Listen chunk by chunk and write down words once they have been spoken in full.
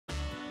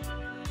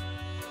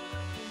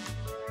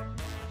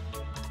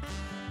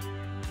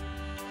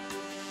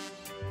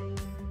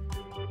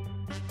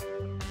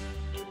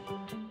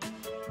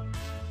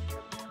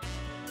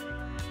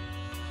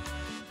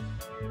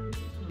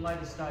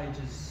later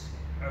stages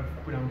of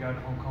when I'm going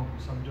to Hong Kong,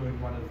 because I'm doing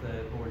one of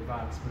the more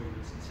advanced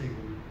movements, and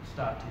Sigung will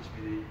start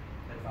teaching me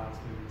the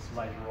advanced movements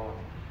later on.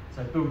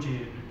 So Biu Jee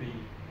would be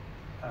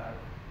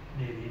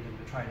near the end of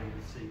the training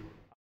with Sigung.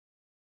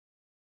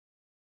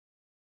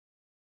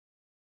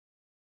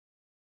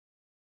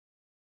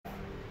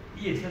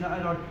 Yes, and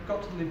I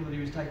got to the level that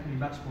he was taking me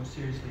much more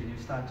seriously, and he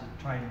was starting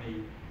to train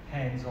me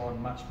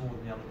hands-on much more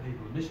than the other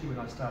people. Initially when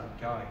I started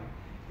going,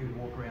 he would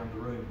walk around the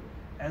room.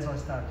 As I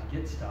started to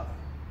get stuff,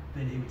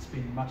 then he would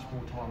spend much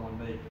more time on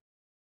me.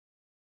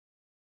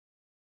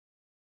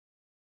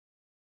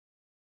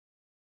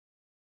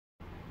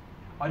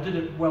 I did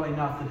it well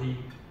enough that he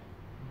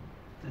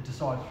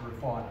decided to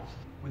refine it.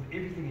 With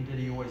everything he did,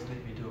 he always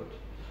let me do it.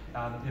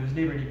 There was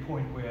never any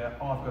point where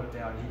I've got it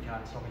now and he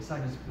can't stop me.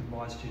 Same as with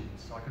my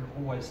students, I can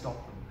always stop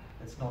them.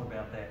 It's not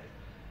about that.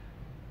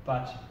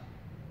 But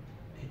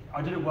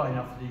I did it well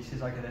enough that he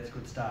says, okay, that's a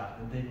good start.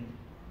 And then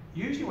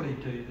usually what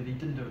he'd do that he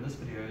didn't do in this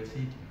video is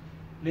he'd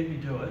let me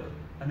do it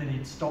and then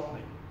he'd stop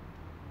me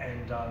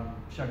and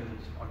show me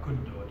that I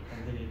couldn't do it,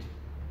 and then he'd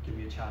give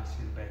me a chance to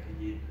get back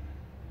again.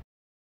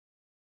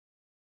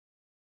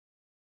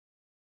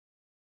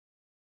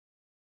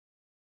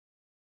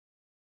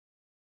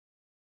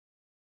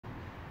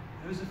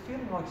 There was a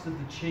feeling like as if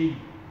the chi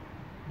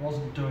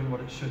wasn't doing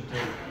what it should do,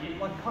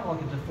 kind of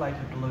like a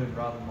deflated balloon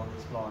rather than one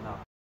that's blowing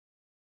up.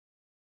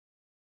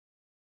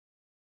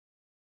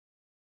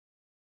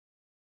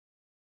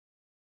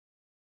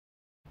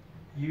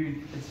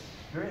 It's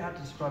very hard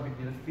to describe.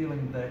 You get a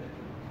feeling that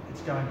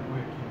it's going to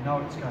work. You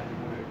know it's going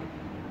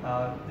to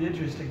work. The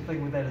interesting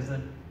thing with that is that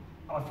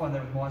I find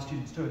that with my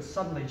students too. It's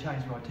suddenly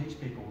changed when I teach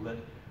people that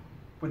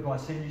with my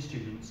senior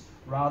students,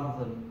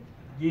 rather than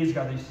years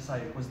ago they used to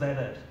say, was that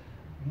it?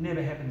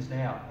 Never happens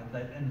now,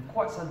 and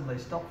quite suddenly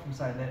they stopped from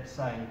saying that to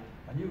saying,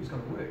 I knew it was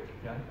going to work,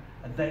 you know,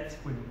 and that's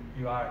when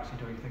you are actually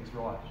doing things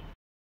right.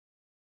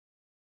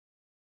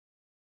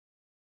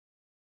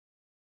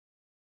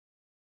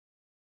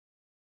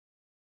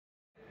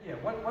 Yeah,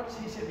 once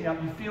he set me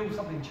up, you feel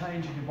something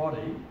change in your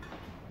body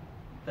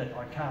that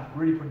I can't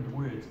really put into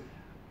words,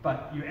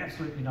 but you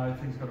absolutely know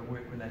things got to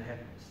work when that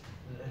happens.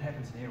 It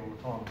happens in here all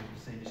the time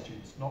with the senior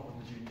students, not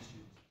with the junior students.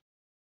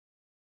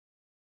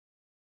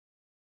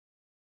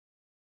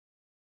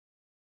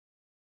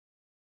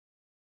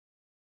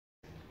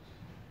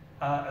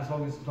 As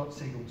long as it's not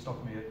Sigung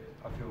stopping me,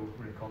 I feel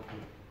really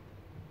confident.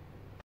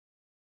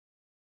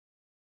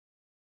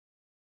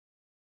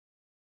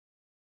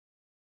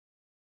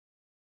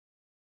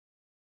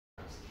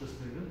 This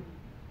movement.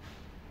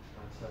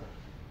 So,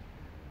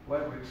 the way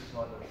it works is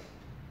like this.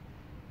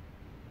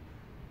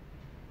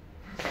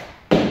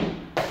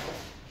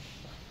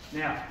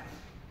 Now,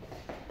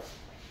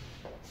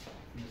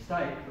 in the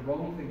state, the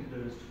wrong thing to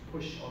do is to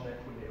push on that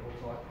foot there all the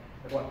time.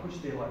 If I push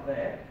there like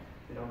that,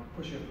 then I'm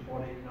pushing up the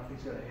body,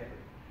 nothing's going to happen.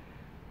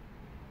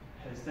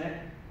 Has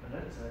that in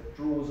it, so it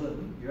draws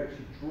in, you're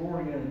actually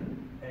drawing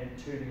in and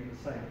turning at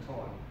the same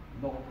time,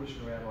 not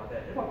pushing around like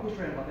that. If I push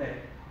around like that,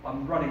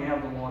 I'm running out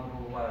of the line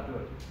all the way I do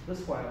it.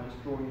 This way I'm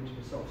just drawing into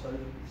myself. So the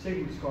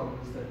second describe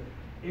it is that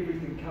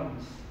everything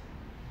comes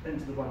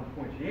into the one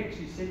point. He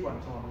actually said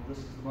one time that this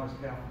is the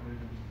most powerful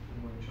movement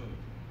in Wing Chun.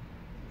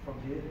 From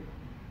here.